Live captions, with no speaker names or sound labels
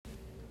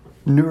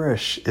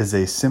Nourish is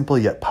a simple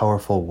yet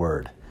powerful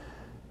word.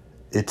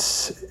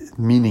 Its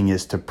meaning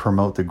is to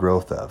promote the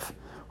growth of,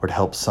 or to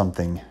help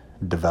something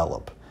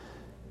develop.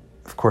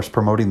 Of course,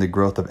 promoting the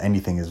growth of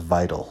anything is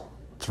vital.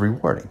 It's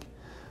rewarding,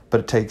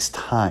 but it takes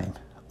time,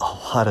 a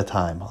lot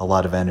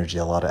of energy,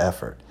 a lot of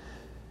effort.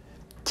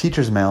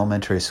 Teachers in my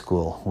elementary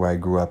school, where I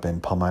grew up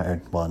in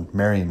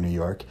Merriam, New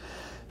York.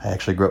 I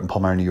actually grew up in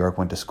Palmyra, New York,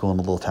 went to school in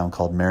a little town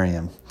called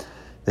Merriam.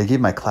 They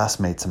gave my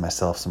classmates and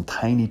myself some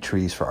tiny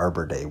trees for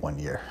Arbor Day one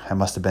year. I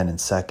must have been in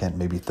second,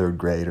 maybe third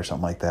grade or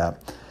something like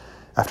that.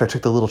 After I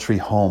took the little tree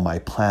home, I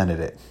planted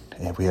it.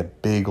 And we had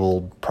big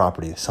old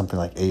property, something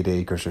like 8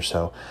 acres or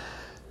so.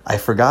 I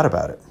forgot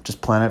about it.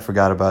 Just planted it,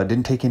 forgot about it.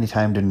 Didn't take any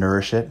time to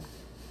nourish it.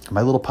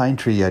 My little pine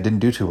tree didn't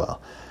do too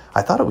well.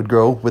 I thought it would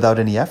grow without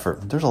any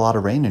effort. There's a lot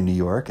of rain in New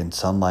York and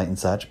sunlight and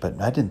such,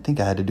 but I didn't think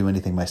I had to do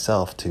anything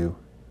myself to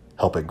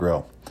help it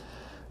grow.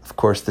 Of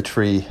course, the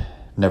tree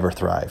never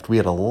thrived. We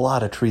had a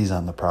lot of trees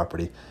on the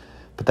property,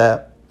 but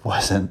that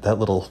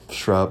little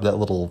shrub, that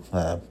little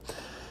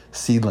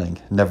seedling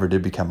never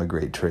did become a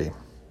great tree.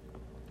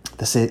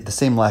 The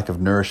same lack of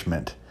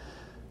nourishment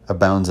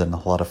abounds in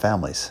a lot of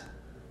families.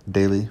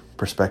 Daily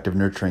prospective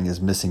nurturing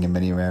is missing in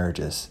many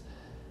marriages.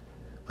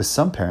 With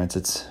some parents,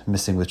 it's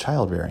missing with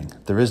child rearing.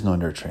 There is no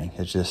nurturing.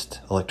 It's just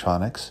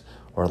electronics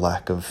or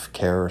lack of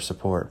care or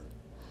support.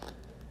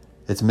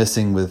 It's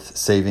missing with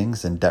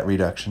savings and debt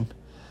reduction.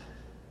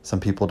 Some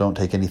people don't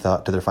take any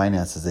thought to their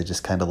finances. They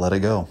just kind of let it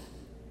go.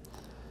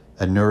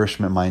 A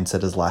nourishment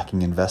mindset is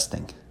lacking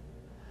investing.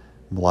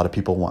 A lot of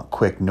people want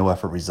quick,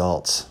 no-effort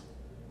results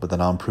with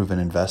an unproven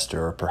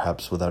investor, or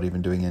perhaps without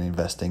even doing any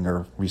investing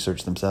or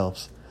research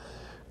themselves.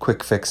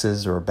 Quick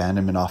fixes or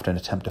abandonment often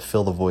attempt to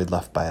fill the void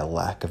left by a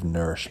lack of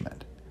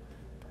nourishment.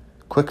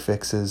 Quick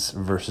fixes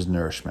versus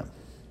nourishment.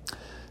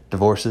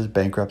 Divorces,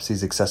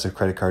 bankruptcies, excessive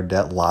credit card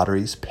debt,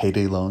 lotteries,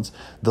 payday loans,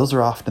 those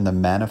are often the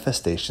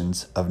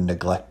manifestations of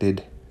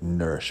neglected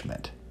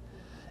nourishment.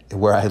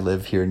 Where I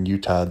live here in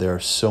Utah, there are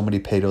so many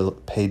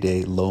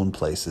payday loan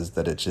places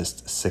that it's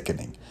just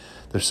sickening.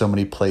 There's so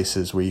many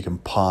places where you can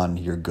pawn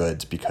your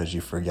goods because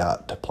you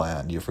forgot to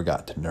plan, you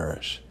forgot to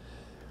nourish.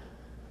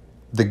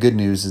 The good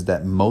news is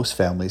that most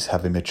families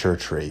have a mature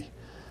tree.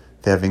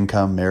 They have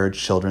income,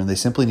 marriage, children. They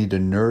simply need to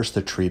nourish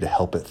the tree to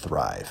help it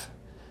thrive.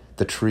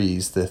 The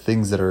trees, the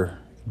things that are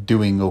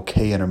doing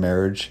okay in a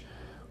marriage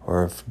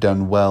or have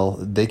done well,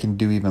 they can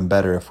do even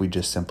better if we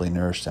just simply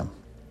nourish them.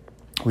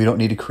 We don't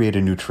need to create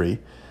a new tree.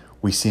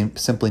 We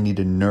simply need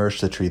to nourish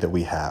the tree that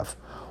we have.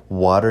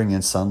 Watering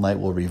and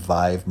sunlight will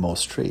revive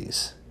most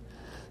trees.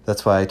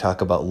 That's why I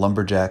talk about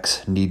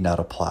lumberjacks need not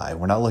apply.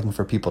 We're not looking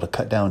for people to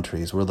cut down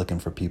trees. We're looking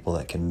for people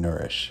that can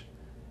nourish.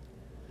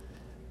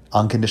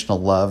 Unconditional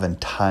love and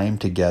time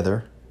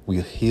together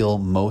will heal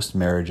most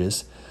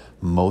marriages,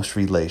 most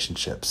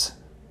relationships,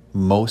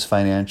 most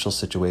financial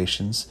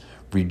situations,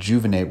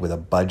 rejuvenate with a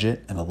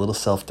budget and a little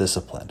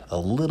self-discipline, a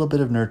little bit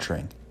of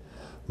nurturing.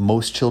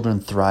 Most children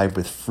thrive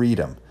with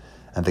freedom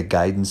and the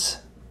guidance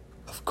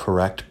of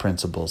correct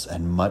principles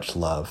and much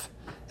love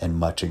and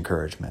much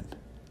encouragement.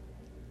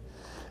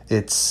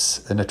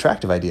 It's an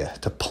attractive idea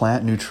to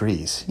plant new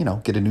trees,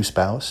 get a new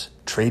spouse,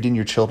 trade in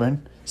your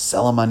children,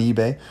 sell them on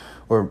eBay,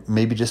 or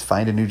maybe just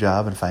find a new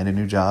job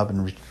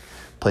and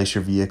replace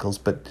your vehicles.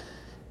 But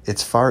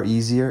it's far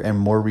easier and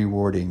more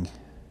rewarding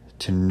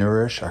to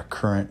nourish our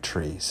current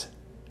trees.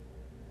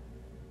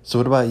 So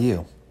what about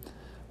you?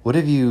 What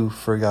have you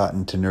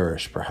forgotten to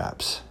nourish,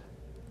 perhaps?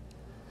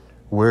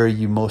 Where are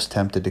you most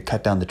tempted to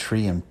cut down the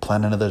tree and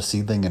plant another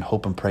seedling and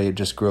hope and pray it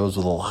just grows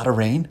with a lot of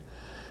rain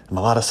and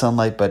a lot of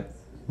sunlight, but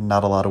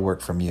not a lot of work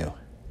from you?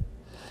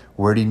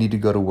 Where do you need to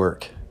go to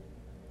work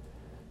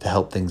to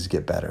help things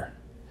get better?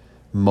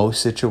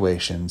 Most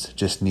situations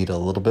just need a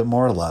little bit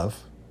more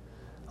love,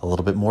 a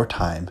little bit more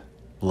time,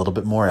 a little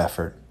bit more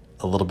effort,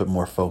 a little bit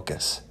more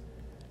focus.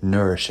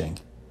 Nourishing.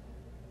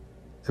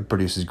 It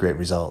produces great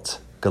results.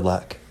 Good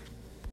luck.